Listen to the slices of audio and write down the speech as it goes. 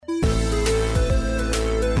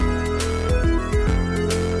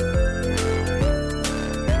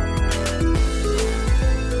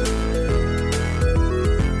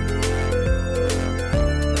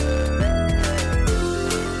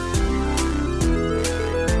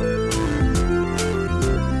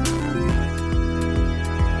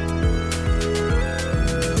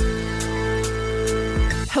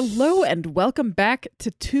Hello and welcome back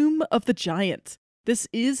to Tomb of the Giant. This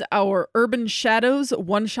is our Urban Shadows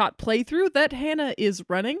one-shot playthrough that Hannah is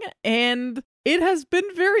running, and it has been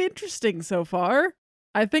very interesting so far.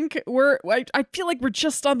 I think I feel like we're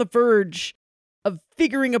just on the verge of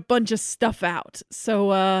figuring a bunch of stuff out.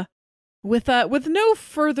 So, with no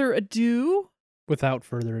further ado... Without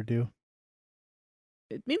further ado.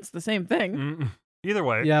 It means the same thing. Either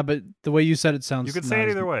way. Yeah, but the way you said it sounds You could say it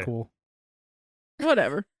either way. Cool.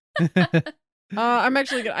 Whatever. I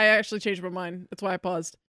actually changed my mind. That's why I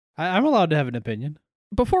paused. I'm allowed to have an opinion.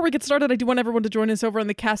 Before we get started, I do want everyone to join us over on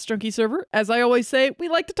the Cast Junkie server. As I always say, we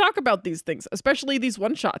like to talk about these things, especially these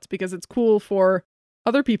one-shots, because it's cool for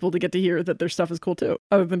other people to get to hear that their stuff is cool too,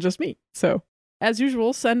 other than just me. So, as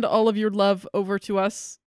usual, send all of your love over to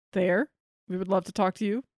us there. We would love to talk to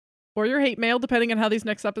you. Or your hate mail, depending on how these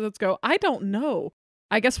next episodes go. I don't know.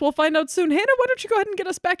 I guess we'll find out soon. Hannah, why don't you go ahead and get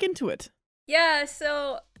us back into it? Yeah,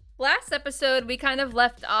 so last episode we kind of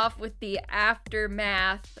left off with the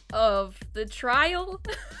aftermath of the trial.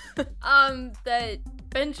 That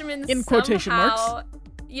Benjamin in quotation marks.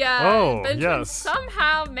 Yeah, Benjamin yes.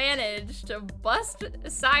 somehow managed to bust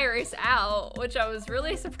Cyrus out, which I was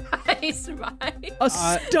really surprised by.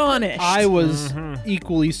 Astonished. I was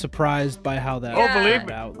equally surprised by how that believe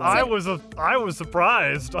me, out. I was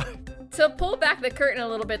surprised. To pull back the curtain a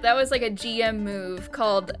little bit, that was like a GM move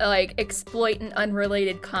called like exploit an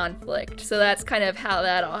unrelated conflict. So that's kind of how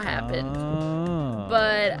that all happened.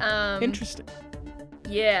 But interesting.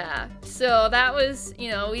 Yeah. So that was,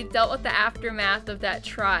 we dealt with the aftermath of that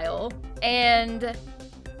trial. And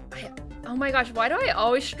oh my gosh, why do I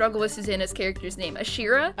always struggle with Susanna's character's name?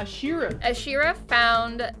 Ashira? Ashira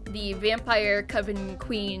found the Vampire Coven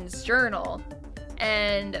Queen's journal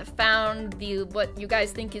and found what you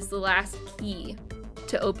guys think is the last key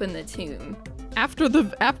to open the tomb. After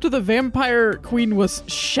the Vampire Queen was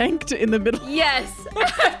shanked in the middle. Yes,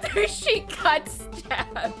 after she got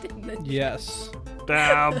stabbed in the Yes.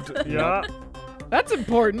 Stabbed, yeah. That's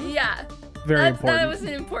important. Yeah. Very important. That was an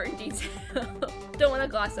important detail. Don't want to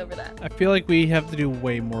gloss over that. I feel like we have to do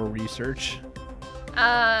way more research.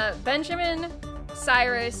 Benjamin,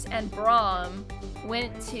 Cyrus, and Brahm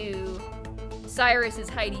went to Cyrus's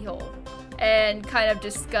hidey hole and kind of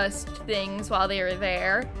discussed things while they were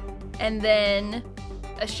there. And then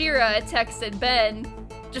Ashira texted Ben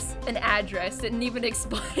just an address, didn't even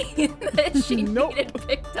explain that she needed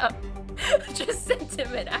picked up. Just sent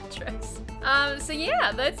him an address. So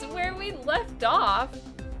yeah, that's where we left off.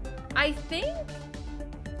 I think,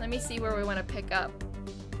 let me see where we want to pick up.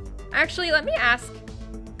 Actually, let me ask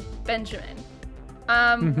Benjamin.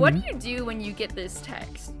 What do you do when you get this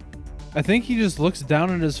text? I think he just looks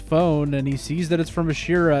down at his phone and he sees that it's from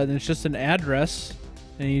Ashira and it's just an address.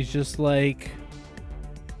 And he's just like,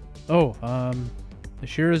 oh,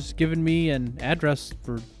 Ashira's given me an address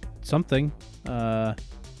for something. And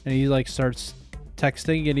he like starts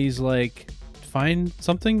texting and he's like, find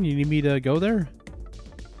something? You need me to go there?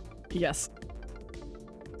 Yes.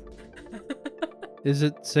 Is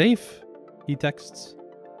it safe? He texts.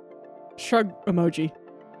 Shrug emoji.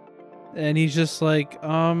 And he's just like,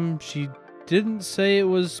 she didn't say it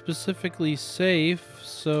was specifically safe,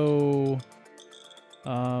 so,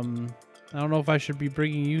 I don't know if I should be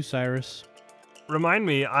bringing you, Cyrus. Remind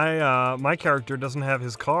me, my character doesn't have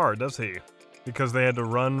his car, does he? Because they had to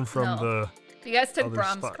run from the... You guys took other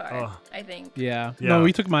Brahm's spot. car, I think. Yeah. Yeah. No,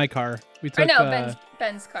 we took my car. We took,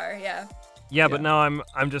 Ben's car, yeah. Yeah, but now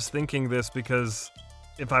I'm just thinking this because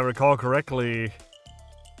if I recall correctly,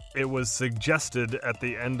 it was suggested at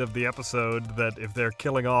the end of the episode that if they're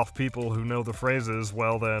killing off people who know the phrases,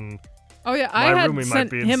 well then... Oh yeah, my I had roomie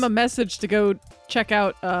sent might be him a message to go check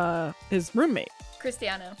out his roommate.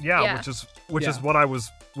 Cristiano. Yeah, which is what I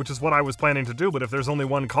was planning to do, but if there's only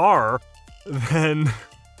one car, then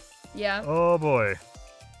Yeah. oh boy.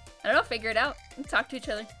 I don't know, figure it out. Talk to each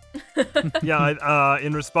other. Yeah,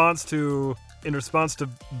 in response to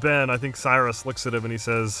Ben, I think Cyrus looks at him and he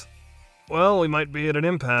says, well, we might be at an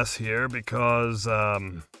impasse here because,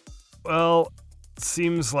 well, it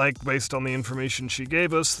seems like based on the information she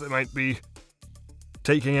gave us, they might be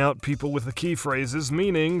taking out people with the key phrases,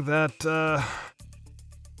 meaning that,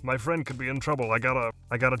 my friend could be in trouble. I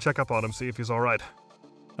gotta check up on him, see if he's alright.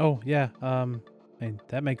 Oh, yeah,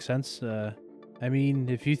 that makes sense. I mean,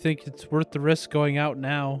 if you think it's worth the risk going out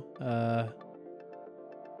now,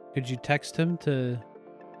 could you text him to,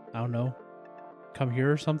 I don't know, come here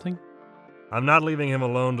or something? I'm not leaving him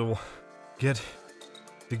alone to get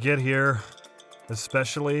here,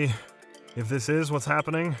 especially if this is what's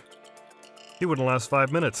happening. He wouldn't last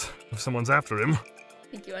 5 minutes if someone's after him. I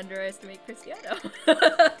think you underestimate Cristiano.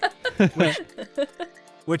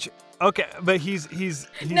 Which okay, but he's No,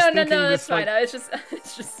 thinking that's this, fine. like, I was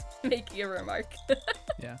just making a remark.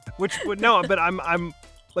 Yeah. which no, but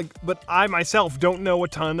but I myself don't know a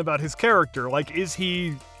ton about his character. Like, is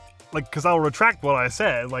he like? Because I'll retract what I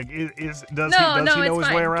said. Like, does he No, know it's his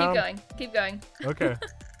fine. way around? Keep going. Okay.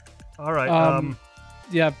 All right.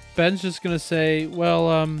 Yeah, Ben's just gonna say, well,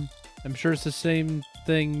 I'm sure it's the same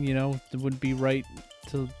thing, it wouldn't be right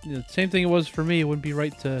to, same thing it was for me, it wouldn't be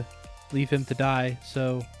right to leave him to die,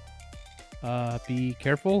 so, be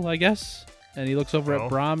careful, I guess. And he looks over Well. at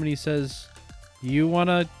Brahm and he says, you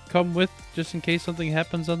wanna come with just in case something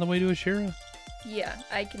happens on the way to Ashira? Yeah,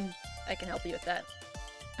 I can help you with that.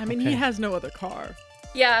 I mean, Okay. he has no other car.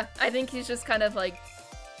 Yeah, I think he's just kind of like,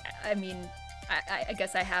 I mean, I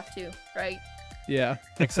guess I have to, right? Yeah.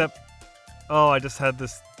 Except, I just had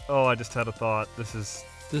a thought. This is,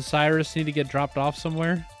 Does Cyrus need to get dropped off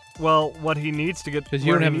somewhere? well, what he needs to get, 'Cause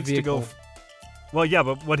you where don't he have a needs to go. vehicle. Well, yeah,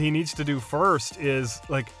 but what he needs to do first is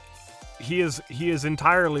like, he is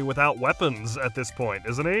entirely without weapons at this point,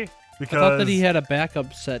 isn't he? I Because thought that he had a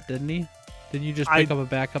backup set, didn't he? Didn't you just pick up a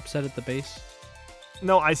backup set at the base?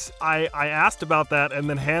 No, I asked about that, and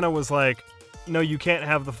then Hannah was like, "No, you can't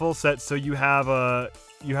have the full set. So you have a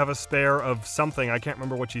spare of something. I can't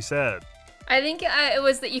remember what she said." I think it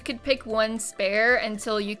was that you could pick one spare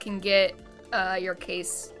until you can get your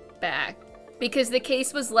case back, because the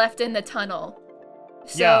case was left in the tunnel.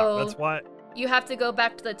 So Yeah, that's why. you have to go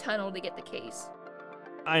back to the tunnel to get the case.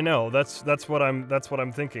 I know. That's what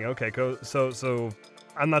I'm thinking. Okay, so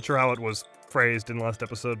I'm not sure how it was phrased in last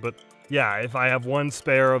episode, but yeah, if I have one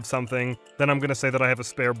spare of something, then I'm gonna say that I have a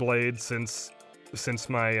spare blade since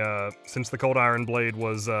the cold iron blade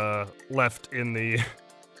was left in the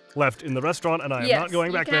restaurant, and I am Yes, not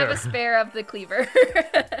going back you can there. have a spare of the cleaver,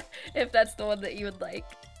 if that's the one that you would like.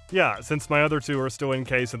 Yeah, since my other two are still in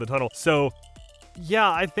case in the tunnel. So,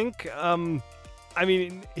 yeah, I think, I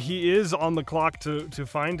mean, he is on the clock to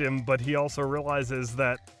find him, but he also realizes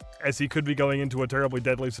that as he could be going into a terribly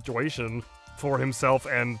deadly situation for himself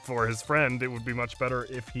and for his friend, it would be much better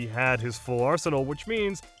if he had his full arsenal, which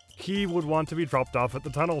means he would want to be dropped off at the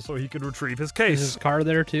tunnel so he could retrieve his case. Is his car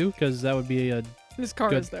there too? Because that would be a His car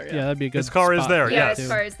good, is there, yeah, yeah. that'd be a good His car is spot there, for Yeah, yes. that, as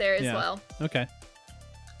too. far as there as Yeah. well. Okay.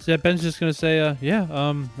 So yeah, Ben's just gonna say, I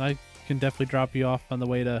can definitely drop you off on the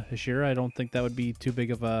way to Ashira. I don't think that would be too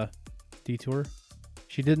big of a detour.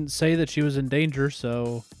 She didn't say that she was in danger,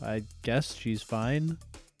 so I guess she's fine.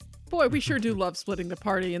 Boy, we sure do love splitting the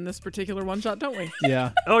party in this particular one shot, don't we?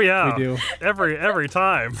 Yeah, Oh, yeah. we do. Every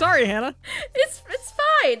time. Sorry, Hannah. It's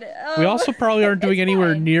fine. We also probably aren't doing it's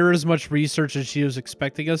anywhere fine. near as much research as she was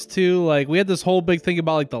expecting us to. Like, we had this whole big thing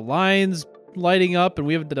about like the lines lighting up, and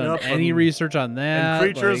we haven't done Yep, any and- research on that.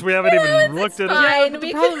 And creatures, like- we haven't even it's looked at fine. it. Yeah, Fine, but the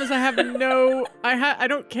we problem is I have no... I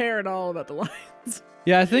don't care at all about the lines.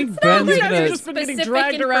 Yeah, I think Ben's Ben's Yeah, gonna. you've just been getting Specific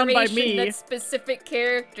dragged around by information me. that specific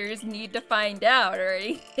characters need to find out or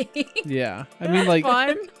anything. Yeah, I mean, like,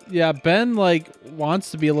 Fine. yeah, Ben like wants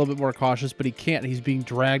to be a little bit more cautious, but he can't. He's being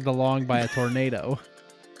dragged along by a tornado,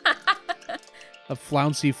 a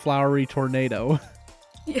flouncy, flowery tornado.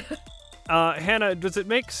 Hannah, does it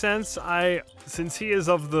make sense? Since he is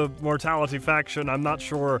of the mortality faction, I'm not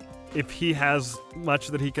sure if he has much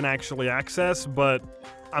that he can actually access, but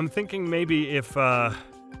I'm thinking maybe if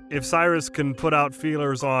Cyrus can put out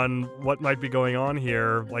feelers on what might be going on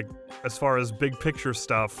here, like as far as big picture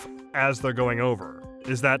stuff as they're going over.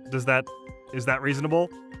 Is that reasonable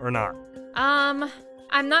or not?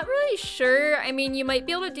 I'm not really sure. I mean, you might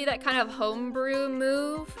be able to do that kind of homebrew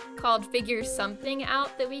move called figure something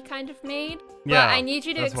out that we kind of made. Yeah, But I need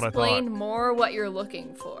you to that's what I explain thought. more what you're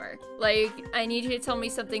looking for. Like, I need you to tell me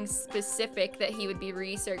something specific that he would be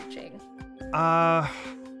researching.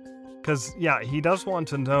 Because, yeah, he does want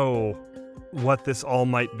to know what this all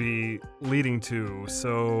might be leading to,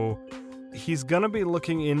 so he's gonna be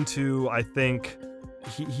looking into, I think,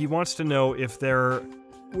 he wants to know if they're,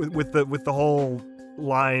 with the whole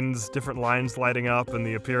different lines lighting up and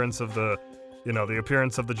the appearance of the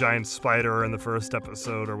giant spider in the first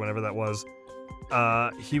episode or whenever that was,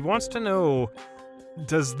 he wants to know,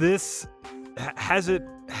 does this, has it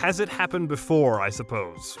happened before, I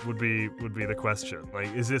suppose, would be the question.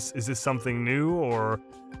 Like, is this something new, or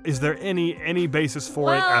is there any basis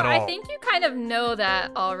for it at all? I think you kind of know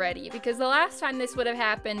that already, because the last time this would have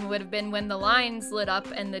happened would have been when the lines lit up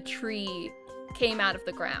and the tree came out of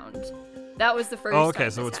the ground. That was the first time. Oh, okay,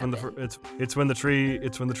 so this happened. it's when the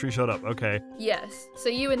tree showed up. Okay. Yes, so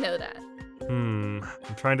you would know that. I'm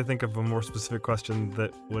trying to think of a more specific question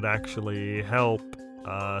that would actually help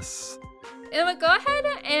us. Emma, go ahead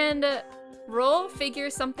and roll figure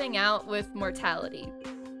something out with mortality.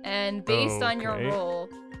 And based on your Okay. roll,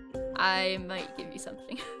 I might give you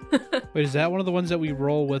something. Wait, is that one of the ones that we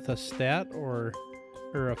roll with a stat or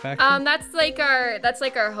a faction? That's like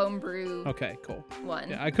our homebrew Okay, cool. one.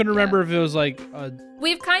 Yeah, I couldn't remember if it was like a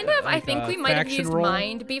We've kind of, I like think a we might have faction used roll?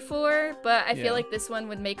 mind before, but I Yeah. feel like this one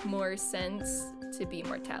would make more sense to be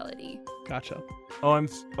mortality. gotcha. Oh,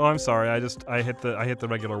 I'm sorry. I hit the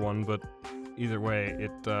regular one, but either way,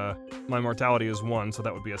 my mortality is 1, so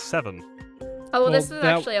that would be a 7. Oh, well, Well, this is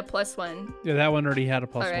that- actually a +1, Yeah, that one already had a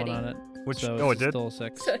 +1 Already. on it. Which so oh, it it's did. still a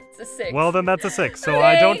 6. so it's a 6. Well, then that's a 6. So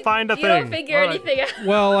I don't find a you thing. don't figure All right. anything out.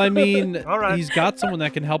 Well, I mean, All right. he's got someone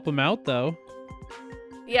that can help him out, though.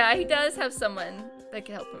 Yeah, he does have someone that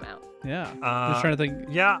can help him out. Yeah. I'm just trying to think.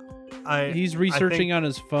 Yeah, He's researching on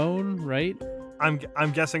his phone, right?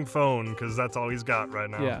 I'm guessing phone because that's all he's got right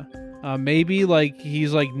now. Yeah. Maybe like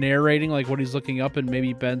he's like narrating like what he's looking up, and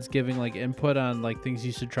maybe Ben's giving like input on like things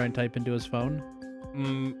he should try and type into his phone.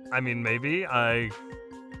 I mean, maybe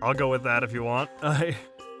I'll go with that if you want. Do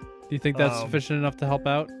you think that's Um, sufficient enough to help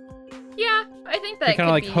out? Yeah, I think that To kind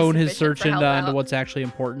of like could be hone his sufficient search for help into out. what's actually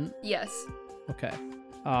important. Yes. Okay.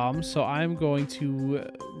 So I'm going to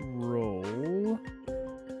roll.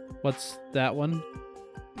 What's that one?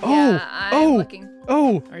 Yeah, I'm oh, looking.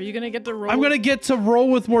 oh! Are you gonna get to roll? I'm gonna get to roll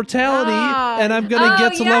with mortality, Ah. and I'm gonna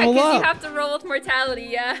get to yeah, level 'cause up. you have to roll with mortality,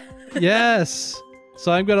 yeah. Yes.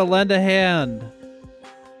 So I'm gonna lend a hand.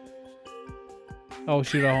 Oh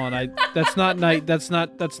shoot! Hold on. That's not night. That's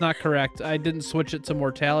not correct. I didn't switch it to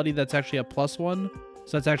mortality. That's actually a +1.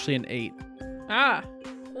 So that's actually an 8. Ah,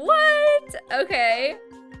 What? Okay.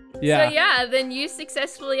 Yeah. So yeah, then you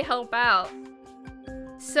successfully help out.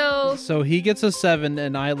 So So he gets a 7,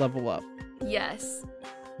 and I level up. yes.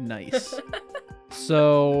 Nice.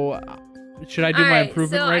 So should I do my Alright,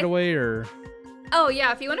 improvement so right away, or Oh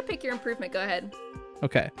yeah, if you want to pick your improvement, go ahead.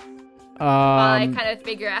 okay? While I kind of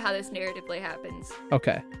figure out how this narratively happens.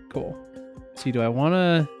 Okay, cool. See, do I want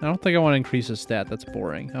to? I don't think I want to increase a stat. That's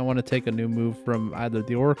boring. I want to take a new move from either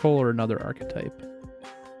the Oracle or another archetype.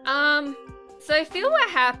 So I feel what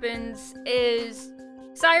happens is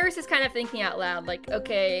Cyrus is kind of thinking out loud, like,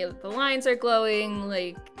 okay, the lines are glowing,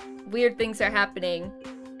 like, weird things are happening.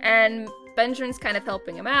 And Benjamin's kind of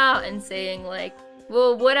helping him out and saying, like,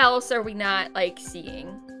 well, what else are we not, like,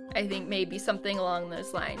 seeing? I think maybe something along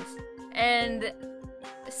those lines. And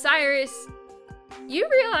Cyrus, you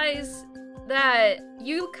realize that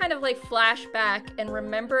you kind of, like, flash back and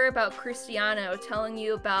remember about Cristiano telling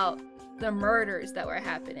you about the murders that were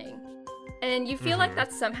happening. And you feel like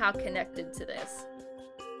that's somehow connected to this.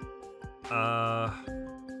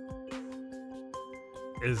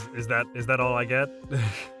 Is that all I get?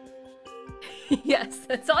 Yes,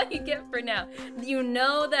 that's all you get for now. You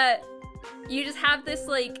know that you just have this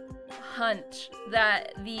like hunch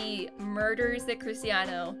that the murders that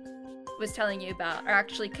Cristiano was telling you about are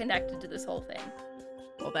actually connected to this whole thing.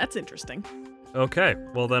 well, that's interesting. Okay,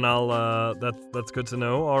 well then I'll that's good to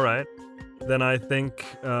know. All right, then I think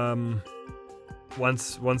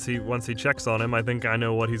once he checks on him, I think I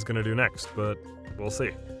know what he's gonna do next, but we'll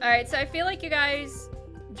see. All right, so I feel like you guys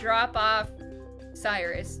drop off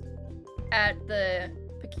Cyrus at the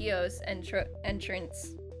Paquillos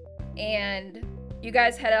entrance, and you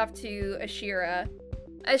guys head off to Ashira.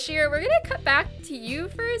 Ashira, we're gonna cut back to you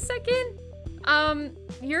for a second.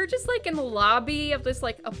 You're just like in the lobby of this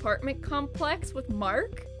like apartment complex with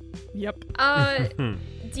Mark. Yep.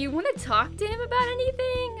 Do you want to talk to him about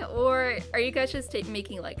anything, or are you guys just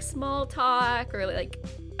making like small talk, or like?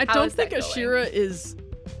 I how don't is that think going? Ashira is.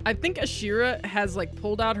 I think Ashira has like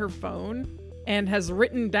pulled out her phone and has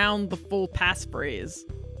written down the full passphrase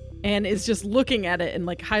and is just looking at it and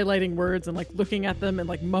like highlighting words and like looking at them and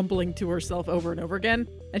like mumbling to herself over and over again.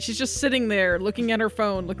 And she's just sitting there looking at her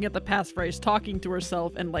phone, looking at the passphrase, talking to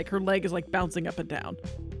herself, and like her leg is like bouncing up and down.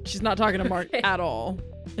 She's not talking to Mark Okay. at all.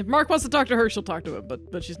 If Mark wants to talk to her, she'll talk to him,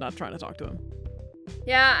 but she's not trying to talk to him.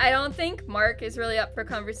 Yeah, I don't think Mark is really up for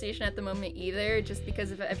conversation at the moment either, just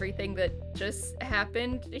because of everything that just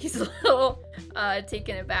happened. He's a little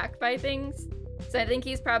taken aback by things. So I think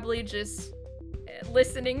he's probably just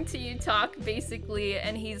listening to you talk, basically,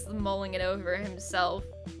 and he's mulling it over himself.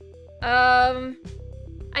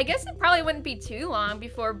 I guess it probably wouldn't be too long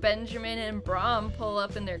before Benjamin and Brom pull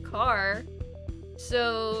up in their car.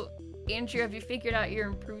 So, Andrew, have you figured out your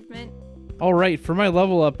improvement? All right, for my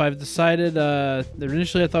level up, I've decided.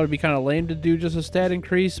 Initially, I thought it'd be kind of lame to do just a stat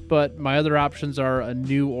increase, but my other options are a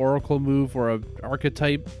new Oracle move or a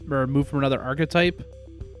archetype or a move from another archetype.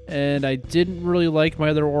 And I didn't really like my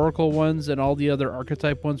other Oracle ones, and all the other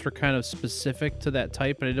archetype ones were kind of specific to that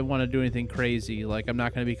type, and I didn't want to do anything crazy. Like, I'm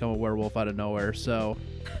not going to become a werewolf out of nowhere. So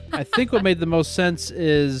I think what made the most sense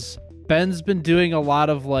is Ben's been doing a lot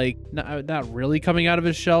of like not really coming out of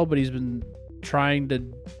his shell, but he's been trying to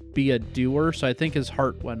be a doer. So I think his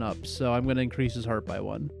heart went up. So I'm gonna increase his heart by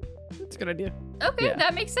 1. That's a good idea. Okay, Yeah.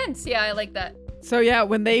 that makes sense. Yeah, I like that. So yeah,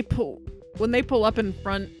 when they pull up in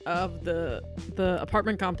front of the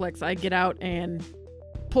apartment complex, I get out and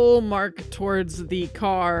pull Mark towards the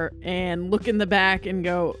car and look in the back and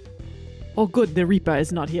go, "Oh, good, the Reaper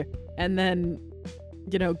is not here." And then,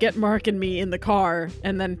 get Mark and me in the car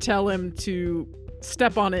and then tell him to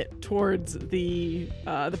step on it towards the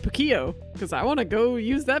Pakio, because I want to go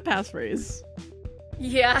use that passphrase.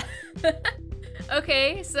 Yeah.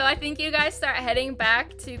 Okay, so I think you guys start heading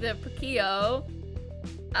back to the Pakio.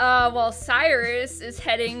 While Cyrus is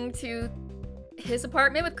heading to his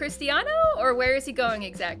apartment with Cristiano, or where is he going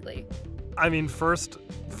exactly? I mean, first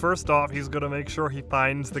off, he's gonna make sure he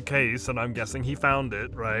finds the case, and I'm guessing he found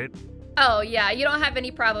it, right? Oh, yeah, you don't have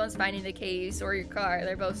any problems finding the case or your car.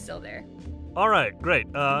 They're both still there. All right, great.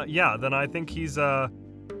 Yeah, then I think he's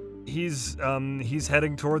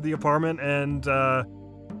heading toward the apartment, and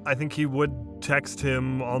I think he would text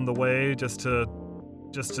him on the way just to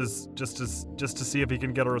see if he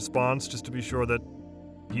can get a response, just to be sure that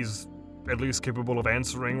he's at least capable of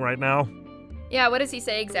answering right now. Yeah, what does he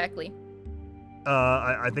say exactly?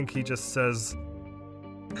 I think he just says,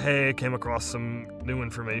 "Hey, I came across some new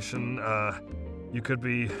information. You could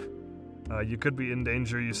be in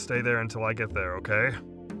danger. You stay there until I get there, okay?"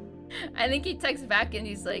 I think he texts back and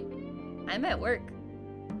he's like, "I'm at work."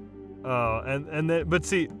 And then, but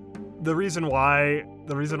see, the reason why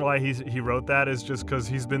he wrote that is just because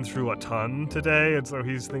he's been through a ton today, and so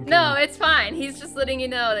he's thinking. No, it's fine. He's just letting you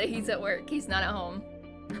know that he's at work. He's not at home.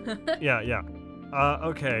 Yeah.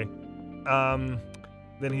 Okay.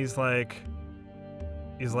 Then he's like,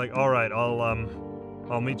 all right,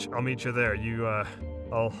 I'll meet you there.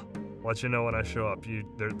 I'll let you know when I show up.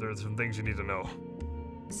 There's some things you need to know.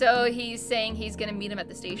 So he's saying he's gonna meet him at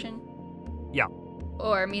the station? Yeah.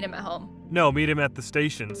 Or meet him at home? No, meet him at the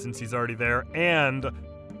station since he's already there, and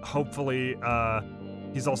hopefully,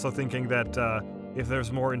 he's also thinking that if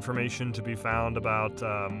there's more information to be found about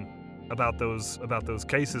those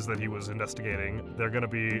cases that he was investigating, they're gonna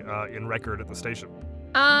be in record at the station.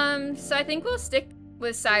 So I think we'll stick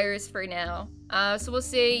with Cyrus for now. So we'll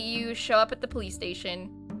say you show up at the police station,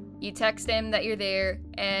 you text him that you're there,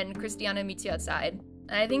 and Cristiano meets you outside.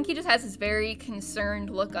 And I think he just has this very concerned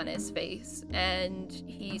look on his face, and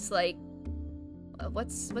he's like,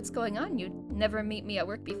 what's going on? You never meet me at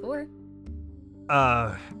work before.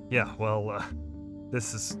 Yeah, well,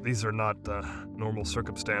 these are not normal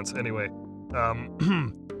circumstance anyway.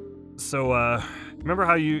 So, remember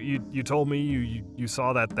how you told me you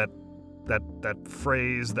saw that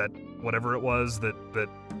phrase, that whatever it was, that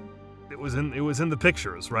it was in the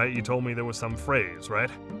pictures, right? You told me there was some phrase,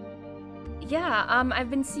 right? Yeah, I've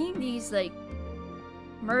been seeing these, like,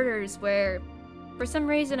 murders where, for some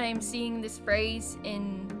reason, I'm seeing this phrase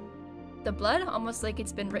in the blood, almost like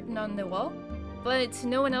it's been written on the wall, but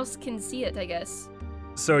no one else can see it, I guess.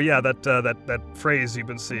 So yeah, that phrase you've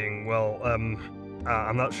been seeing, well,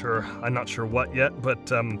 I'm not sure what yet, but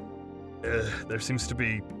there seems to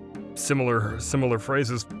be similar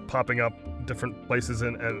phrases popping up different places,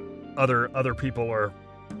 and other people are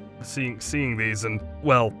seeing these, and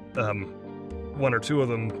well, one or two of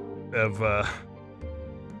them have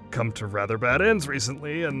come to rather bad ends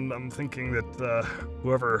recently, and I'm thinking that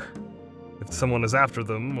if someone is after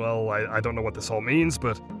them, well, I don't know what this all means,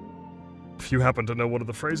 but if you happen to know one of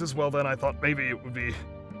the phrases, well, then I thought maybe it would be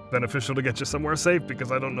beneficial to get you somewhere safe,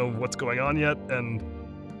 because I don't know what's going on yet, and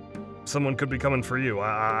someone could be coming for you.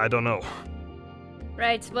 I don't know.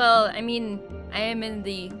 Right, well, I mean, I am in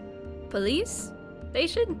the police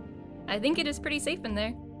station. I think it is pretty safe in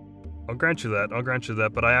there. I'll grant you that,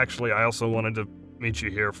 but I also wanted to meet you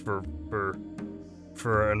here for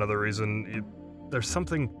another reason. There's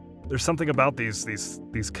something about these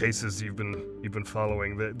cases you've been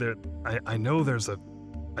following. I know there's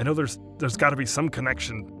got to be some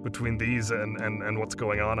connection between these and what's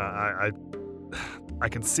going on. I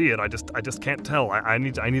can see it. I just can't tell. I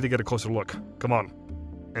need to get a closer look. Come on.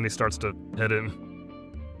 And he starts to head in.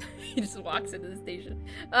 He just walks into the station.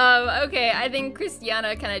 Okay, I think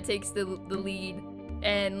Cristiano kind of takes the lead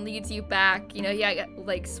and leads you back. You know, he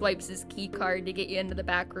like swipes his key card to get you into the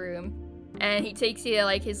back room, and he takes you to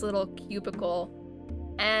like his little cubicle,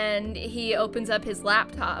 and he opens up his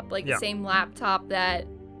laptop, like the same laptop that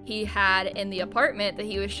he had in the apartment that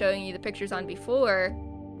he was showing you the pictures on before,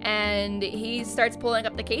 and he starts pulling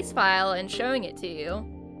up the case file and showing it to you.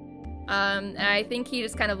 And I think he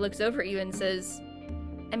just kind of looks over at you and says,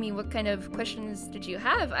 I mean, what kind of questions did you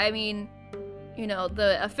have? I mean,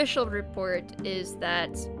 the official report is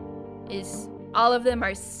that all of them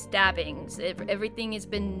are stabbings. Everything has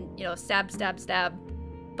been, stab, stab, stab.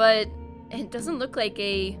 But it doesn't look like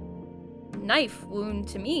a knife wound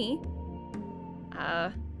to me.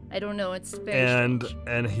 I don't know. It's very strange.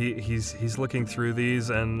 And he's looking through these,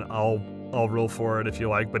 and I'll roll for it if you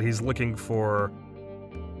like. But he's looking for,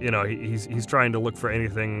 he's trying to look for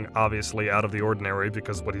anything obviously out of the ordinary,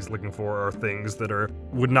 because what he's looking for are things that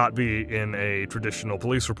would not be in a traditional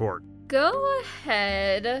police report. Go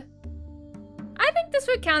ahead. I think this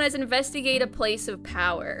would count as investigate a place of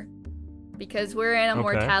power, because we're in a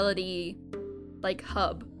mortality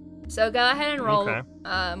hub. So go ahead and roll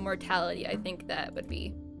mortality. I think that would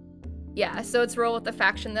be. Yeah, so it's roll with the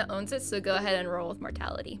faction that owns it, so go ahead and roll with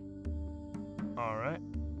mortality. All right.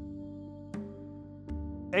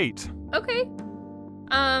 8. Okay.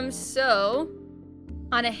 So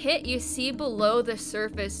on a hit, you see below the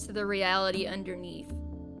surface to the reality underneath.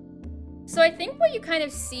 So I think what you kind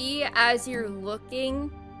of see as you're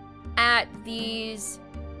looking at these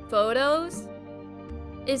photos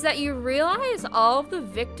is that you realize all of the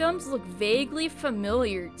victims look vaguely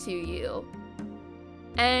familiar to you.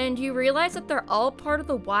 And you realize that they're all part of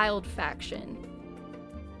the Wild faction.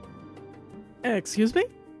 Excuse me?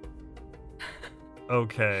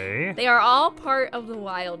 Okay. They are all part of the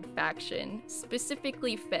Wild faction,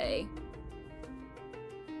 specifically Faye.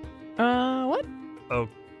 What? Oh,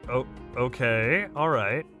 okay. All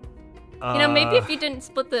right. Maybe if you didn't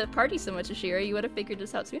split the party so much, Ashira, you would have figured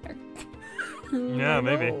this out sooner. Yeah,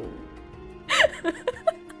 maybe.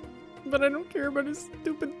 But I don't care about his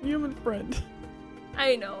stupid human friend.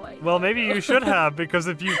 I know. Well, maybe you should have, because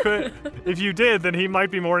if you did, then he might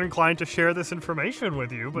be more inclined to share this information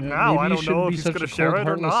with you. But now I don't know if he's going to share it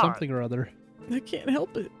or not. Something or other. I can't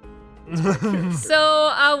help it.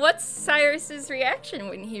 So, what's Cyrus's reaction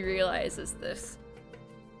when he realizes this?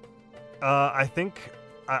 I think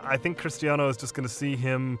Cristiano is just going to see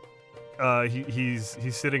him. He's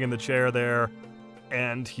sitting in the chair there,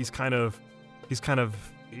 and he's got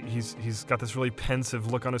this really pensive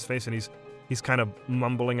look on his face, and he's kind of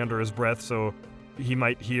mumbling under his breath, so he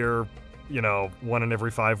might hear, one in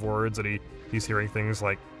every 5 words, and he's hearing things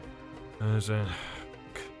like, there's a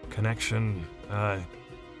connection,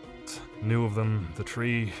 knew of them, the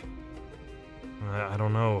tree, I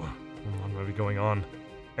don't know what might be going on,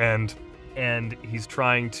 and he's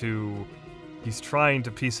trying to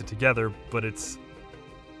piece it together, but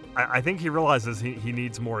I think he realizes he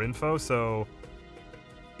needs more info, so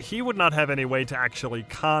he would not have any way to actually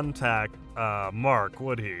contact Mark,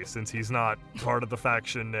 would he? Since he's not part of the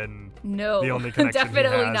faction, and no, the only connection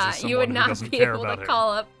definitely he has not. is You would someone who not doesn't be care able to about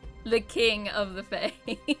call up the king of the Fae.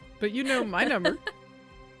 But you know my number.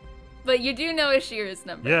 But you do know Ashira's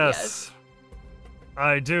number. Yes.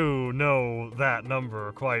 I do know that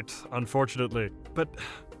number, quite unfortunately. But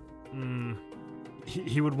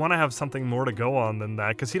he would want to have something more to go on than that,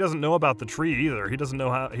 because he doesn't know about the tree either. He doesn't know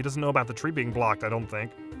about the tree being blocked, I don't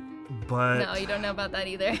think. But No, you don't know about that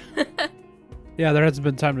either. Yeah, there hasn't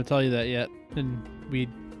been time to tell you that yet, and we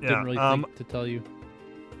didn't really think to tell you.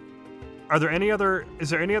 Is there any other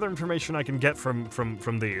information I can get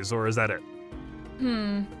from these, or is that it?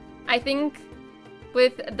 I think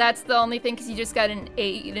that's the only thing, because you just got an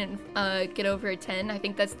 8, you didn't get over a 10. I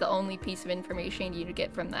think that's the only piece of information you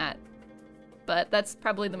get from that. But that's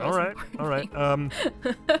probably the most important thing. All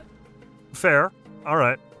right. Fair. All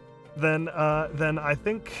right. Then I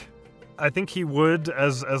think he would,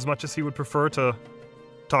 as much as he would prefer to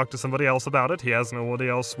talk to somebody else about it. He has nobody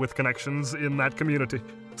else with connections in that community,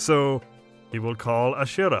 so he will call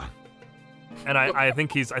Ashira. And I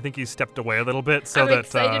think he's stepped away a little bit, so I'm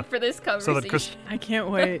excited for this conversation. I can't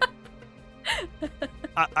wait.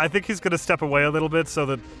 I think he's going to step away a little bit so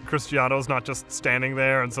that Cristiano's not just standing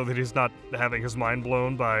there, and so that he's not having his mind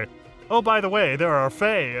blown by, oh, by the way, there are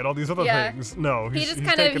Fae and all these other things. No, he's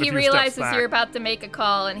he realizes you're about to make a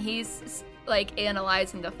call, and he's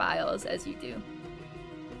analyzing the files as you do.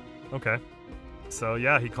 Okay. So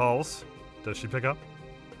yeah, he calls. Does she pick up?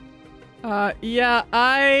 Yeah,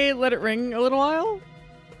 I let it ring a little while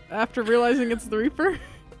after realizing it's the Reaper.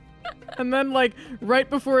 And then right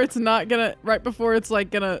before it's gonna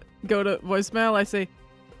go to voicemail, I say,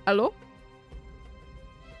 "Hello?"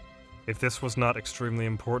 If this was not extremely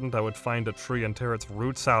important, I would find a tree and tear its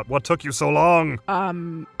roots out. What took you so long?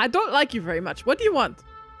 I don't like you very much. What do you want?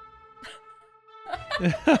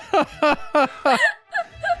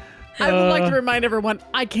 I would like to remind everyone,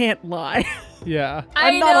 I can't lie. Yeah.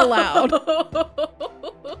 I'm not allowed.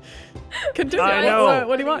 Continue. I know.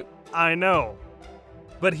 What do you want? I know.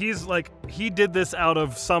 But he did this out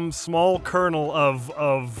of some small kernel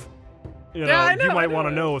of You Yeah, I know, you I might know. want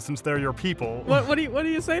to know since they're your people. What do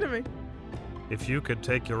you say to me? If you could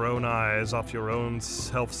take your own eyes off your own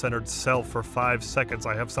self-centered self for 5 seconds,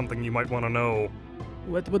 I have something you might want to know.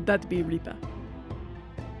 What would that be, Reaper?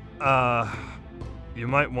 You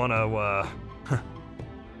might want to,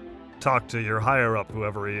 talk to your higher-up,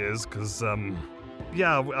 whoever he is, because, we've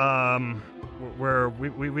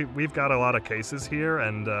got a lot of cases here,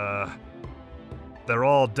 and, they're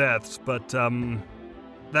all deaths, but,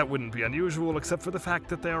 that wouldn't be unusual, except for the fact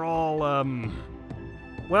that they're all,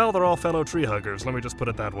 they're all fellow tree huggers, let me just put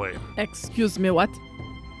it that way. Excuse me, what?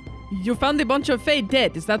 You found a bunch of Fae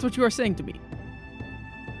dead. Is that what you are saying to me?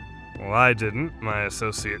 Well, I didn't. My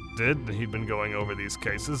associate did. He'd been going over these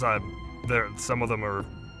cases. Some of them are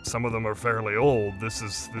fairly old. This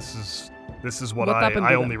is what What happened to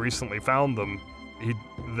I them? only recently found them.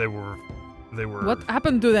 They were. What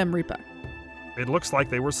happened to them, Reaper? It looks like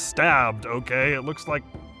they were stabbed. Okay, it looks like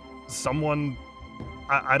someone.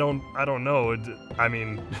 I don't know. I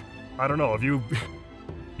mean, I don't know. Have you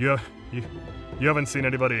haven't seen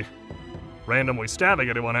anybody randomly stabbing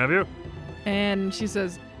anyone, have you? And she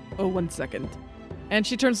says, "Oh, 1 second." And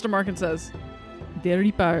she turns to Mark and says, "The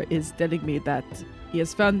Reaper is telling me that he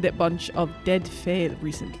has found a bunch of dead Fae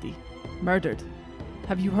recently, murdered.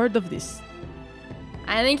 Have you heard of this?"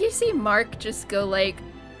 I think you see Mark just go like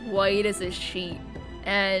white as a sheet,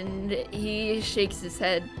 and he shakes his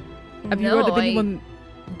head. Have you heard of anyone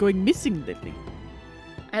going missing lately?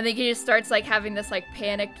 I think he just starts like having this like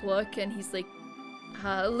panicked look, and he's like,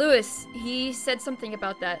 Lewis, he said something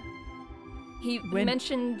about that. He When?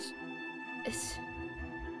 mentioned.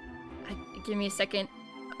 Give me a second.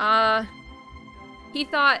 He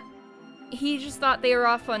just thought they were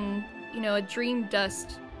off on, a dream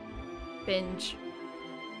dust binge.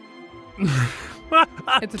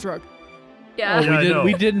 It's a drug. Yeah. Oh, Yeah, I know.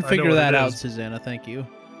 we didn't I know figure what that it out, is. Susanna. Thank you.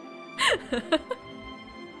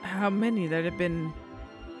 How many there have been?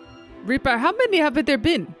 Reaper, how many have there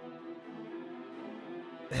been?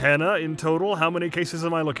 Hannah, in total, how many cases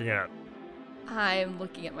am I looking at? I'm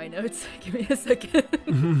looking at my notes. Give me a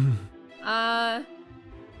second. I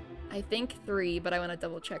think 3, but I want to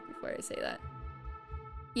double check before I say that.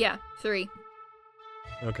 Yeah, 3.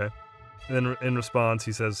 Okay. Then in response,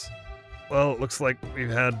 he says, "Well, it looks like we've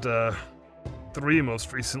had 3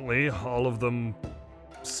 most recently. All of them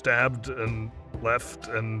stabbed and left,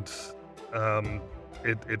 and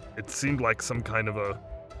it seemed like some kind of a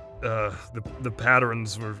the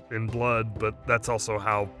patterns were in blood, but that's also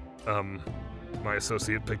how my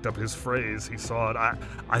associate picked up his phrase. He saw it.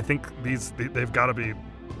 I think they've got to be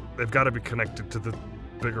connected to the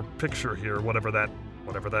bigger picture here, whatever that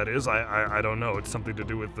is. I don't know. It's something to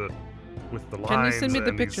do with the lines Can you send me the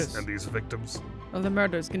and pictures? these victims. Of the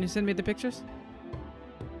murders. Can you send me the pictures?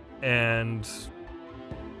 And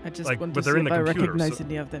I just Like, want but to they're see in if the I computer, recognize so-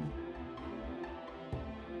 any of them.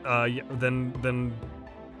 then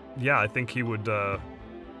I think he would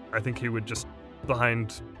just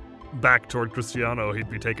back toward Cristiano. He'd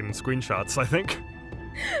be taking screenshots, I think.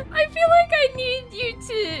 I feel like I need you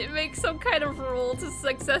to make some kind of roll to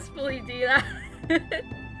successfully do that.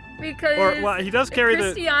 Because He does carry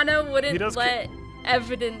Cristiano he wouldn't does let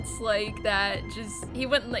evidence like that he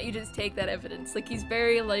wouldn't let you just take that evidence. Like, he's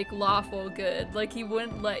very like lawful good. Like, he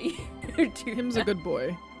wouldn't let you do Him's that. a good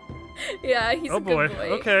boy. Yeah, he's Oh a boy. good boy.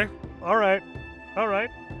 Okay. All right.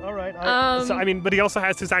 But he also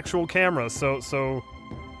has his actual camera, so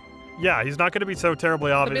yeah, he's not going to be so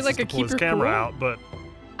terribly obvious like to a pull his keeper camera cool? out, but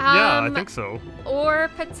yeah, I think so. Or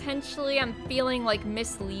potentially I'm feeling like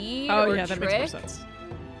mislead Oh or yeah, that trick. makes more sense.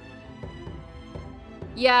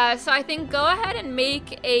 Yeah, so I think go ahead and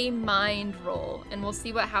make a mind roll, and we'll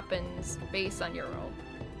see what happens based on your roll.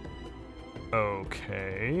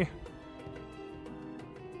 Okay.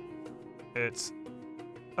 It's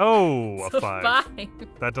a So 5. 5.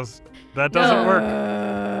 That doesn't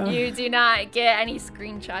work. You do not get any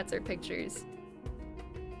screenshots or pictures.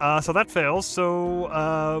 So that fails.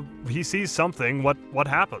 So he sees something. What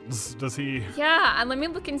happens? Does he? Yeah, and let me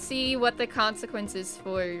look and see what the consequences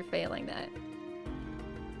for failing that.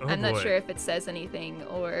 Oh, I'm not boy. sure if it says anything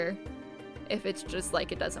or if it's just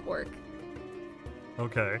like it doesn't work.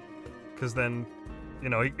 Okay. Because then,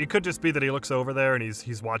 it could just be that he looks over there and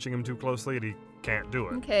he's watching him too closely and he can't do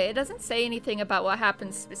it. Okay, it doesn't say anything about what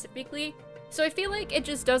happens specifically. So I feel like it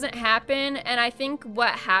just doesn't happen, and I think what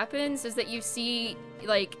happens is that you see,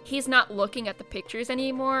 like, he's not looking at the pictures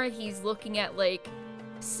anymore. He's looking at, like,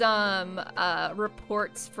 some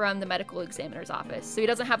reports from the medical examiner's office. So he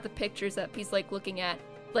doesn't have the pictures up. He's, like, looking at,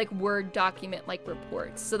 like, Word document, like,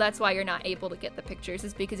 reports. So that's why you're not able to get the pictures,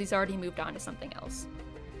 is because he's already moved on to something else.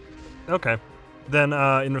 Okay. Then,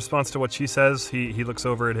 in response to what she says, he looks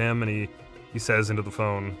over at him and he says into the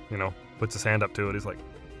phone, puts his hand up to it. He's like,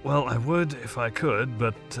 well, I would if I could,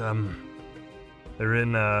 but they're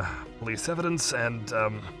in police evidence and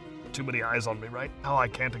too many eyes on me right now. I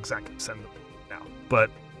can't exactly send them now. But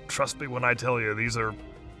trust me when I tell you, these are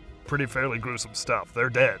pretty fairly gruesome stuff. They're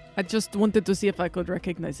dead. I just wanted to see if I could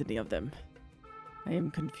recognize any of them. I am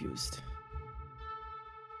confused.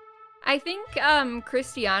 I think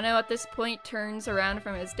Cristiano at this point turns around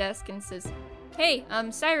from his desk and says, hey,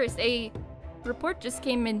 Cyrus, a report just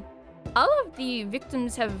came in. All of the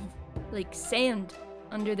victims have, sand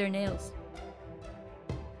under their nails.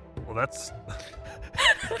 Well, that's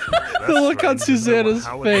The look on strange. Susanna's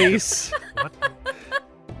How would- face. What?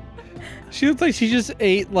 She looked like she just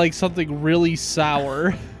ate something really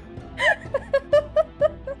sour.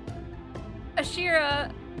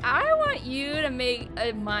 Ashira, I want you to make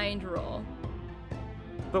a mind roll.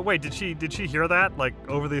 But wait, did she hear that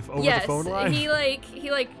over the Yes, phone line? he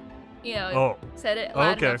Oh, said it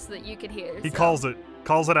loud okay. enough so that you could hear. he so.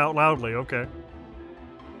 calls it out loudly. Okay.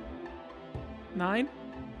 9?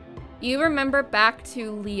 You remember back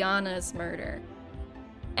to Liana's murder.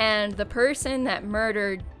 And the person that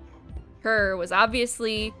murdered her was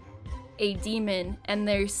obviously a demon, and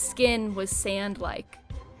their skin was sand-like.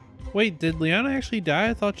 Wait, did Liana actually die?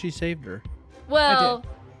 I thought she saved her. Well,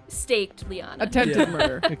 staked Liana. Attempted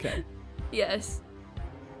murder. Okay. Yes.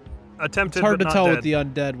 Attempted, It's hard but to not tell dead. with the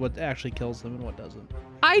undead what actually kills them and what doesn't.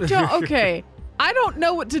 I don't. Okay. I don't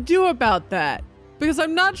know what to do about that because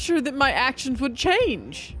I'm not sure that my actions would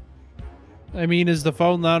change. I mean, is the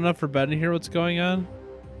phone loud enough for Ben to hear what's going on?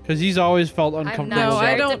 Because he's always felt I'm uncomfortable. not No, sure.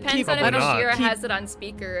 I It don't depends keep- on if Probably not. Ashira Keep- has it on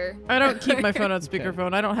speaker. I don't keep my phone on Okay.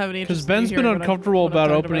 speakerphone. I don't have any Because interest. Ben's in been hearing what uncomfortable what I'm about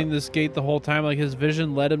talking opening this gate the whole time. His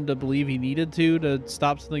vision led him to believe he needed to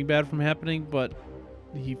stop something bad from happening, but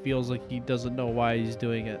he feels like he doesn't know why he's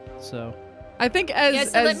doing it. So I think as Yeah,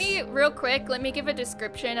 so as, let me give a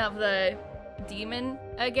description of the demon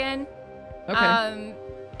again. Okay.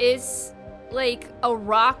 Is like a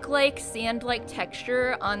rock-like, sand-like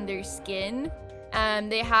texture on their skin.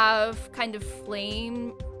 They have kind of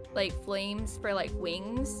flames for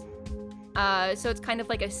wings. So it's kind of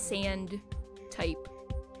like a sand type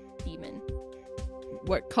demon.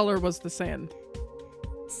 What color was the sand?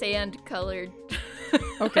 Sand colored.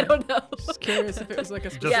 Okay. I don't know. Just curious if it was like a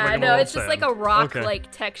Just Yeah, like a no, normal it's just like a sand.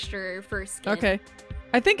 rock-like texture for skin. Okay.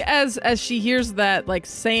 I think as she hears that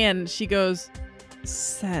sand, she goes,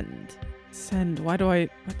 sand. Sand.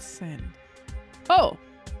 What's sand? Oh,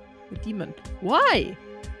 a demon. Why?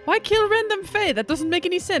 Why kill random Fae? That doesn't make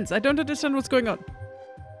any sense. I don't understand what's going on.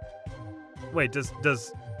 Wait, does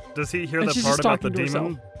he hear And the she's part just about the talking to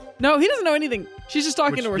demon? herself. No, he doesn't know anything. She's just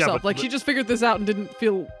talking Which- to yeah, herself. but- She just figured this out and didn't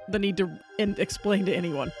feel the need to explain to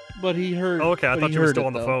anyone. but he heard. Oh, okay. I but thought he you were heard still it,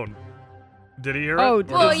 on the though. phone. Did he hear Oh,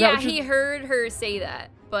 it? Or Well, Is that yeah, what you- he heard her say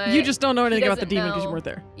that, but You just don't know he anything about the doesn't demon because you know- weren't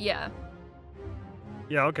there. Yeah.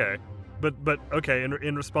 Yeah, okay. But okay,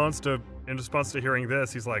 in response to hearing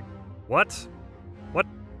this, he's like, "What?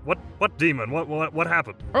 What demon? What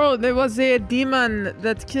happened?" Oh, there was a demon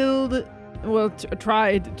that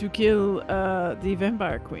tried to kill the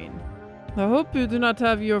vampire queen. I hope you do not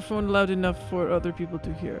have your phone loud enough for other people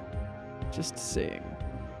to hear. Just saying.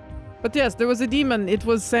 But yes, there was a demon. It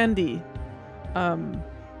was Sandy.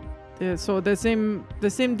 So the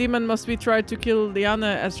same demon must be tried to kill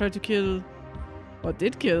Liana as tried to kill, or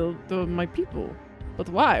did kill my people. But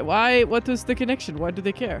why? Why? What is the connection? Why do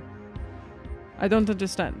they care? I don't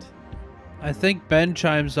understand. I think Ben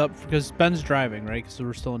chimes up because Ben's driving, right? Because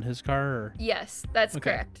we're still in his car. Or... Yes, that's Okay.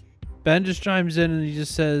 correct. Ben just chimes in and he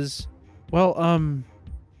just says, "Well,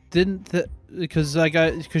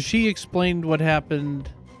 because she explained what happened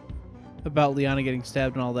about Liana getting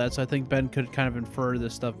stabbed and all that, so I think Ben could kind of infer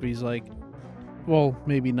this stuff. But he's like, well,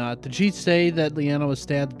 maybe not. Did she say that Liana was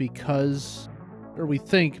stabbed because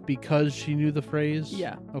she knew the phrase?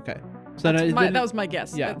 Yeah. Okay. So then, That was my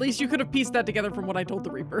guess. yeah. At least you could have pieced that together from what I told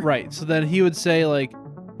the Reaper. right. So then he would say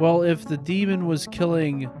well, if the demon was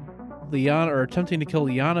killing Liana or attempting to kill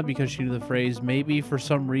Liana because she knew the phrase, maybe for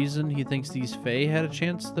some reason he thinks these Fae had a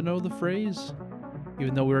chance to know the phrase,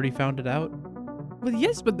 even though we already found it out. Well,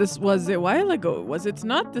 yes, but this was a while ago, was it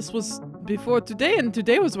not? This was before today, and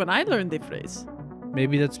today was when I learned the phrase.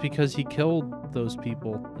 Maybe that's because he killed those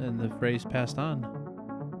people and the phrase passed on.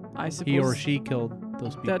 I suppose He or she killed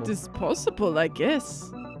those people. that is possible, I guess.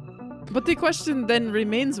 But the question then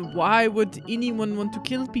remains, why would anyone want to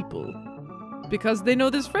kill people? Because they know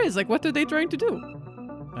this phrase. What are they trying to do?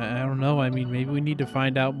 I don't know. I mean, maybe we need to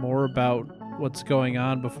find out more about what's going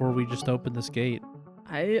on before we just open this gate.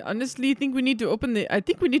 I honestly think we need to I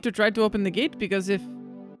think we need to try to open the gate, because if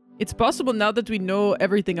it's possible now that we know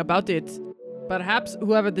everything about it, perhaps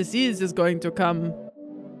whoever this is going to come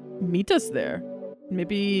meet us there.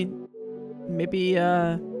 Maybe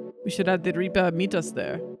we should have the Reaper meet us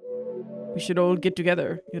there. We should all get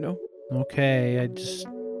together, you know. Okay, I just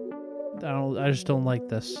don't like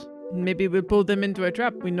this. Maybe we'll pull them into a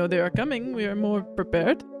trap. We know they are coming. We are more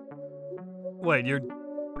prepared. Wait,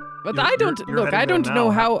 But You're- I don't you're look. heading I there don't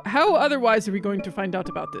know now. how otherwise are we going to find out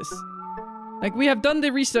about this? Like, we have done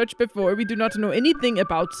the research before. We do not know anything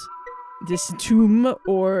about this tomb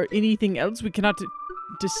or anything else. We cannot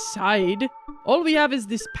decide. All we have is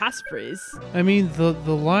this passphrase. I mean, the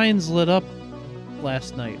lines lit up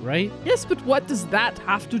last night, right? Yes, but what does that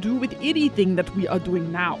have to do with anything that we are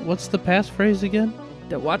doing now? What's the passphrase again?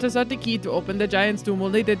 The waters are the key to open the giant's tomb.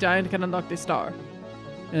 Only the giant can unlock the star.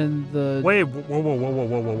 And the wait,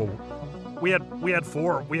 whoa. We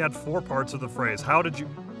had four parts of the phrase. How did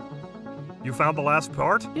you found the last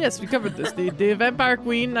part? Yes, we covered this. The vampire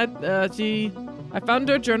queen, I found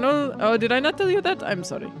her journal. Oh, did I not tell you that? I'm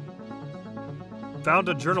sorry. Found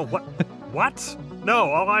a journal. What? What?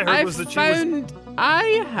 No, all I heard was that she was.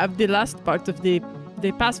 I have the last part of the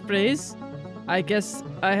passphrase. I guess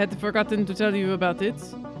I had forgotten to tell you about it.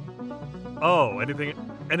 Oh,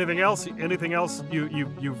 anything else? Anything else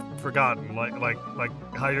you've forgotten? Like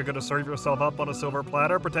how you're gonna serve yourself up on a silver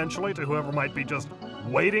platter potentially to whoever might be just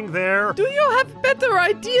waiting there? Do you have better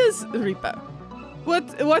ideas, Reaper?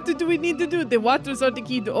 What do we need to do? The waters are the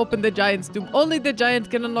key to open the giant's tomb. Only the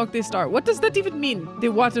giant can unlock the star. What does that even mean? The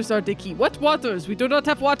waters are the key. What waters? We do not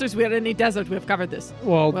have waters. We are in a desert. We have covered this.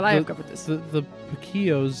 Well, I have covered this. The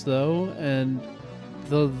Pukios, though, and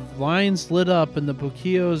the lines lit up, and the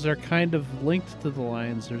Pukios are kind of linked to the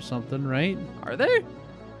lines or something, right? Are they?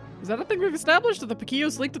 Is that a thing we've established? Are the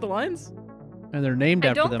Pukios linked to the lines? And they're named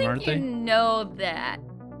after them, aren't I don't they? think you know that.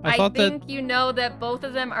 I thought think you know that both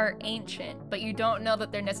of them are ancient, but you don't know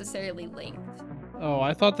that they're necessarily linked. Oh,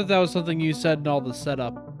 I thought that was something you said in all the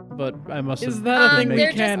setup, but I must have. Is that a thing we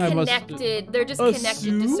they're can just I must- connected. They're just connected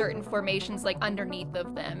to assume? certain formations, like underneath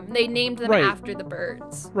of them. They named them Right. after the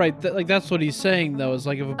birds. Right, like that's what he's saying though. Is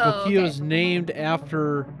like if a Oh, Pukio okay. is named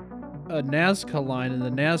after a Nazca line, and the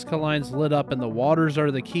Nazca line's lit up, and the waters are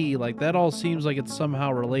the key. Like that all seems like it's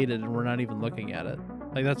somehow related, and we're not even looking at it.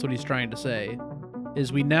 Like that's what he's trying to say.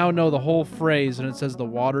 Is we now know the whole phrase, and it says the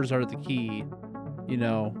waters are the key. You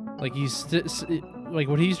know, like like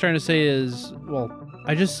what he's trying to say is, well,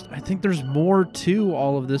 I think there's more to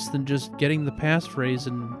all of this than just getting the passphrase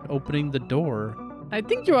and opening the door. I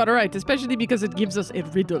think you are right, especially because it gives us a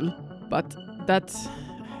riddle. But that,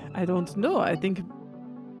 I don't know. I think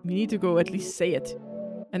we need to go at least say it,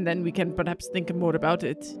 and then we can perhaps think more about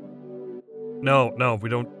it. No, we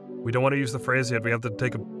don't want to use the phrase yet. We have to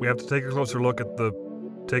take a closer look at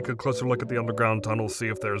the underground tunnel, see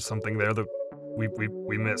if there's something there that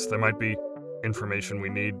we missed. There might be information we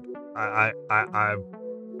need. I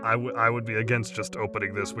would be against just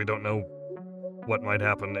opening this. We don't know what might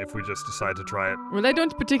happen if we just decide to try it. Well, I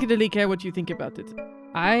don't particularly care what you think about it.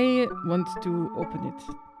 I want to open it.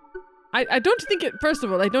 I don't think it, first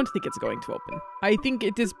of all, I don't think it's going to open. I think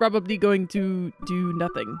it is probably going to do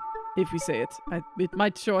nothing if we say it. It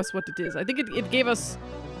might show us what it is. I think it gave us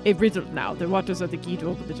a riddle now. The waters are the key to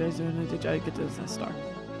open the giant, and the giant gets a star.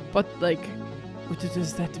 But, like, what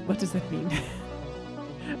does that mean?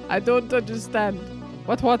 I don't understand.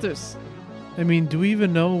 What waters? I mean, do we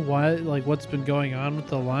even know why, like, what's been going on with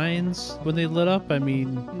the lines when they lit up? I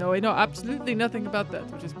mean, No, I know absolutely nothing about that,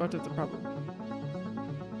 which is part of the problem.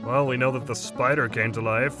 Well, we know that the spider came to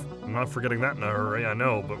life. I'm not forgetting that in a hurry, I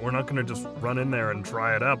know, but we're not going to just run in there and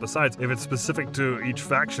try it out. Besides, if it's specific to each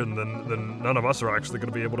faction, then none of us are actually going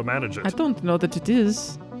to be able to manage it. I don't know that it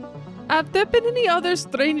is. Have there been any other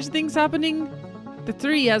strange things happening? The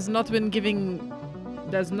tree has not been giving...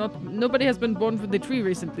 Nobody has been born from the tree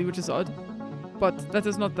recently, which is odd. But that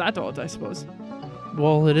is not that odd, I suppose.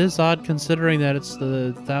 well, it is odd considering that it's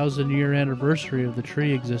the 1,000-year anniversary of the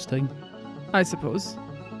tree existing. I suppose.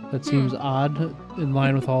 That seems odd in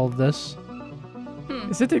line with all of this.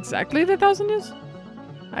 Is it exactly the 1,000 years?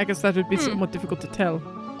 I guess that would be somewhat difficult to tell.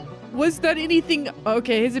 Was there anything...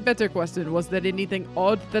 Okay, here's a better question. Was there anything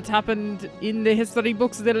odd that happened in the history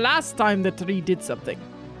books the last time the tree did something?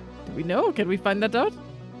 Do we know? Can we find that out?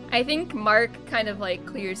 I think Mark kind of like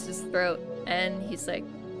clears his throat and he's like,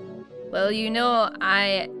 well, you know,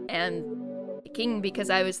 I am the king because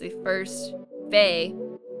I was the first Fae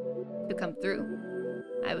to come through.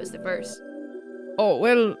 I was the first. Oh,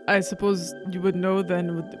 well, I suppose you would know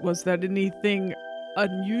then. Was there anything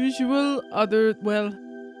unusual other... Well,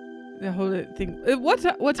 The whole thing. What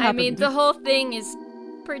happened? I mean, the whole thing is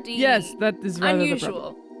pretty Yes, that is rather the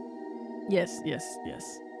problem. unusual.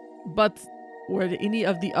 Yes. But were any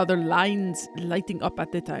of the other lines lighting up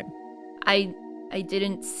at the time? I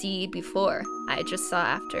didn't see before. I just saw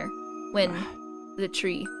after when the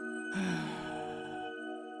tree.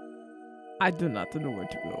 I do not know where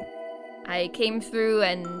to go. I came through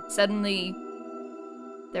and suddenly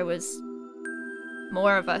there was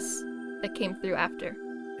more of us that came through after.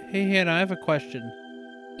 Hey, Hannah, I have a question.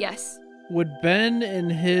 Yes. Would Ben, in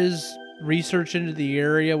his research into the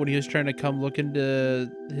area, when he was trying to come look into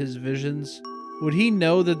his visions, would he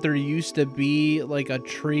know that there used to be like a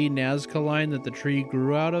tree Nazca line that the tree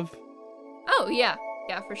grew out of? Oh, yeah.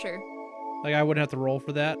 Yeah, for sure. Like, I wouldn't have to roll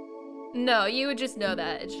for that? No, you would just know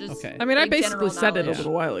that. It's just Okay. I mean, I like, basically general said it a knowledge.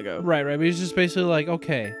 little while ago. Right. But he's just basically like,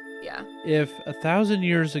 okay, Yeah. if 1,000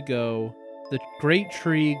 years ago the great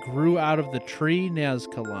tree grew out of the tree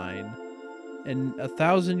Nazca line, and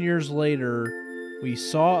 1,000 years later we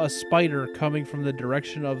saw a spider coming from the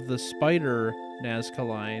direction of the spider Nazca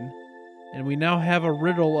line, and we now have a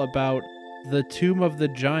riddle about the tomb of the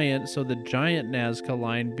giant, so the giant Nazca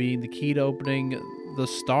line being the key to opening the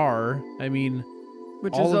star. I mean,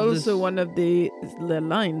 Which all is of also this- one of the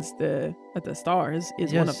lines, the stars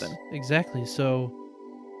is one of them. Exactly. So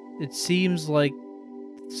it seems like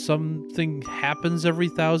something happens every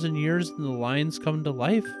 1,000 years and the lines come to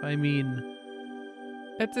life. I mean,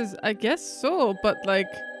 That is, I guess so, but like,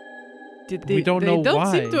 did they? We don't know They don't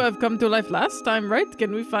seem why. to have come to life last time, right?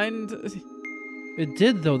 Can we find it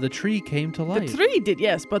did though. The tree came to life. the tree? Did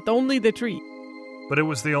yes, but only the tree. But it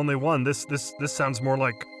was the only one. This sounds more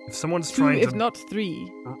like if someone's Two, trying if to not three.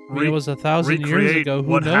 I mean, it was 1,000 years recreate ago. Who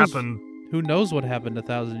what knows? happened. Who knows what happened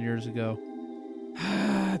 1,000 years ago?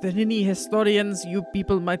 Then any historians you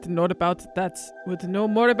people might know about that would know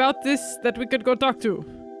more about this that we could go talk to,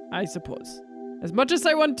 I suppose. As much as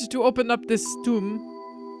I want to open up this tomb,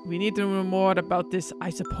 we need to know more about this, I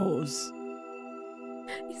suppose.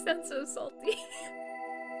 You sound so salty.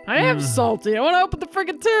 I am salty. I want to open the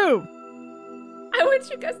friggin' tomb. I want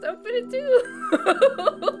you guys to open it too.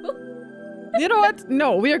 You know what?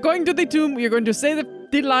 No, we are going to the tomb. We are going to say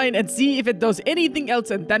the line and see if it does anything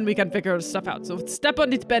else, and then we can figure stuff out. So step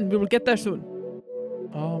on it, Ben. We will get there soon.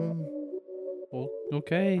 Well,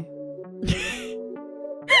 okay.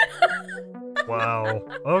 Wow.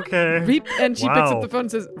 Okay. Reap, and she picks Wow. up the phone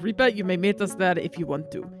and says, Reaper, you may meet us there if you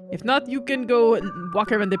want to. If not, you can go and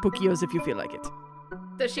walk around the Pukios if you feel like it.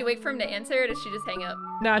 Does she wait for him to answer or does she just hang up?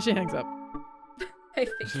 Nah, she hangs up. I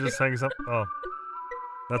She figured. just hangs up. Oh,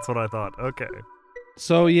 that's what I thought. Okay.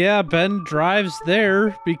 So yeah, Ben drives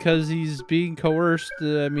there because he's being coerced.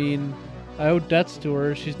 I mean, I owe debts to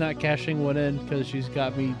her. She's not cashing one in because she's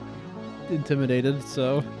got me intimidated.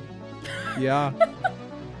 So yeah,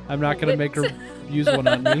 I'm not gonna make her use one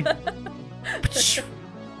on me.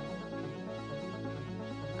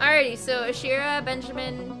 Alrighty, so Ashira,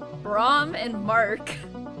 Benjamin, Brahm, and Mark,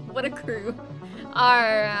 what a crew,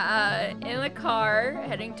 are in the car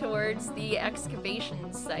heading towards the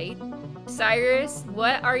excavation site. Cyrus,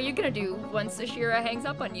 what are you gonna do once Ashira hangs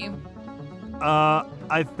up on you?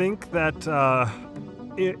 I think that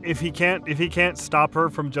if he can't stop her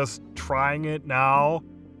from just trying it now,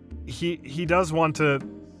 he does want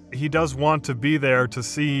to be there to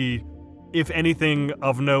see if anything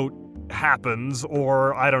of note happens,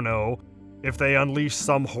 or I don't know, if they unleash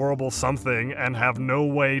some horrible something and have no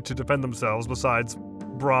way to defend themselves besides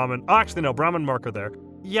Brahm and Mark are there.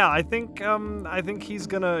 Yeah, I think he's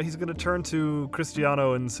gonna turn to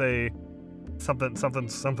Cristiano and say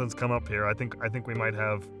something's come up here. I think we might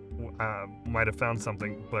have found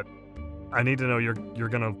something, but I need to know you're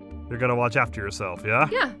gonna watch after yourself, yeah?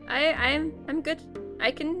 Yeah, I'm good.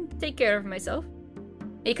 I can take care of myself.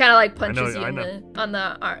 He kind of like punches you on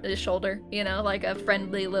the shoulder, you know, like a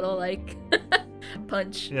friendly little like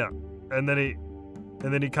punch. Yeah, and then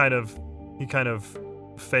he kind of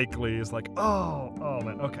fakely is like, oh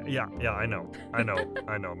man, okay, yeah, I know,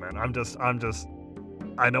 man. I'm just,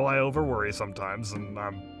 I know I overworry sometimes, and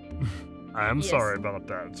I'm Yes. sorry about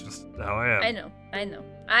that. It's just how I am. I know.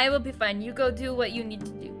 I will be fine. You go do what you need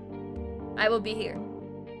to do. I will be here.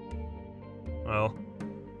 Well,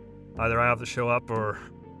 either I have to show up, or,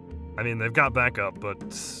 I mean, they've got backup, but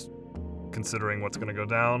considering what's gonna go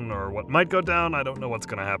down or what might go down, I don't know what's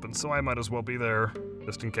gonna happen, so I might as well be there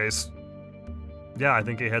just in case. Yeah, I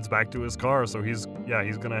think he heads back to his car, so he's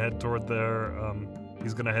gonna head toward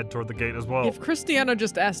he's gonna head toward the gate as well. If Cristiano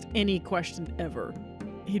just asked any question ever,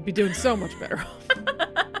 he'd be doing so much better off.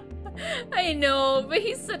 I know, but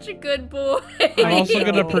he's such a good boy. I'm also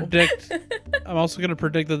gonna know. predict. I'm also gonna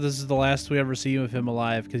predict that this is the last we ever see of him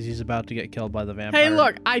alive because he's about to get killed by the vampire. Hey,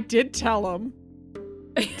 look, I did tell him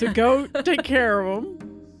to go take care of him.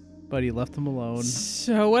 But he left him alone.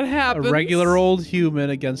 So what A happens? regular old human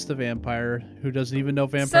against a vampire who doesn't even know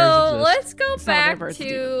vampires So exist. let's go It's not back vampires, it's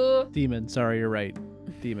to Demon. Sorry, you're right.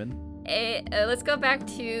 Demon. let's go back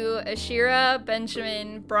to Ashira,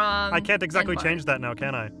 Benjamin, Brom. I can't exactly and change that now,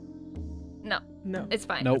 can I? No, No. it's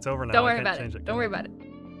fine. Nope. It's over now. Don't I worry can't about change it. it. Don't worry about it.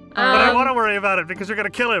 But I Um, want to worry about it because you're gonna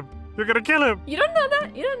kill him. You're gonna kill him. You don't know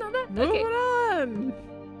that. You don't know that. Moving Okay. on.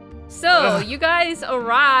 So Ugh. you guys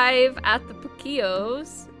arrive at the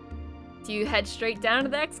Paquillos. Do you head straight down to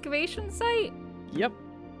the excavation site? Yep.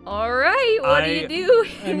 All right. What do I- you do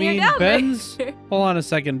I when mean, you're down Ben's. there? Hold on a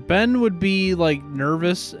second. Ben would be like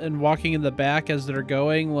nervous and walking in the back as they're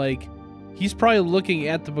going. Like, he's probably looking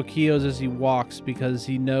at the Paquillos as he walks because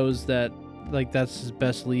he knows that like that's his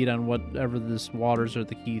best lead on whatever this waters or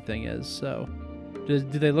the key thing is. So, do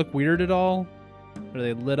they look weird at all? Are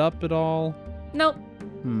they lit up at all? Nope.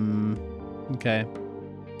 Okay.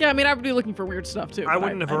 Yeah, I mean, I would be looking for weird stuff too. I but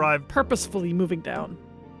wouldn't have I'm arrived- purposefully moving down.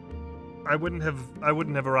 I wouldn't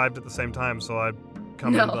have arrived at the same time, so I'd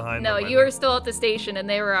come in behind. No, them, I you were think. still at the station and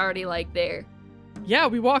they were already like there. Yeah,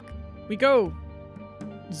 we go,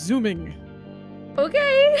 zooming.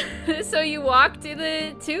 Okay. So you walk to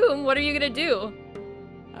the tomb. What are you gonna do?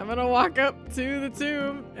 I'm gonna walk up to the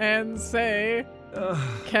tomb and say, Ugh.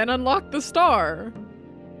 "Can unlock the star."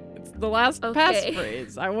 It's the last Okay.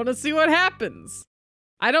 passphrase. I want to see what happens.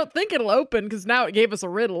 I don't think it'll open because now it gave us a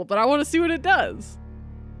riddle, but I want to see what it does.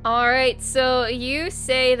 All right. So you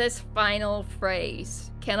say this final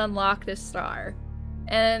phrase, "Can unlock the star."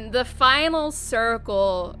 And the final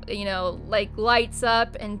circle, like lights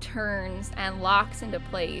up and turns and locks into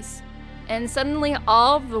place. And suddenly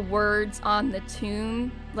all of the words on the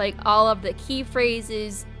tomb, like all of the key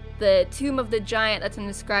phrases, the tomb of the giant that's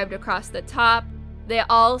inscribed across the top, they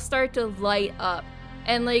all start to light up.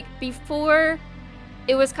 And like before,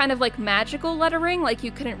 it was kind of like magical lettering, like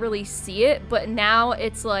you couldn't really see it, but now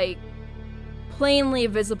it's like plainly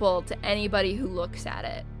visible to anybody who looks at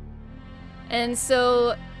it. And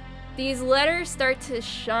so these letters start to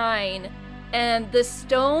shine, and the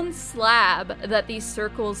stone slab that these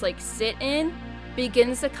circles like sit in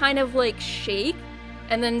begins to kind of like shake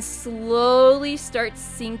and then slowly starts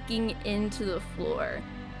sinking into the floor.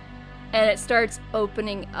 And it starts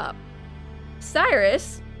opening up.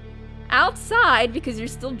 Cyrus, outside, because you're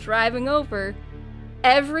still driving over,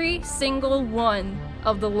 every single one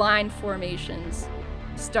of the line formations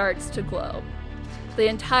starts to glow. The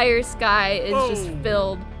entire sky is just Whoa.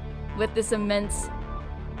 filled with this immense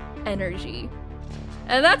energy.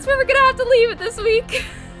 And that's where we're gonna have to leave it this week.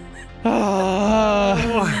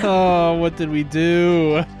 Oh, what did we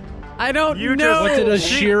do? I don't You know. just- What did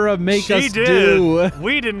She- Ashira make she us did. do?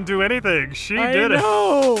 We didn't do anything. She I did it.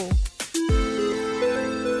 know.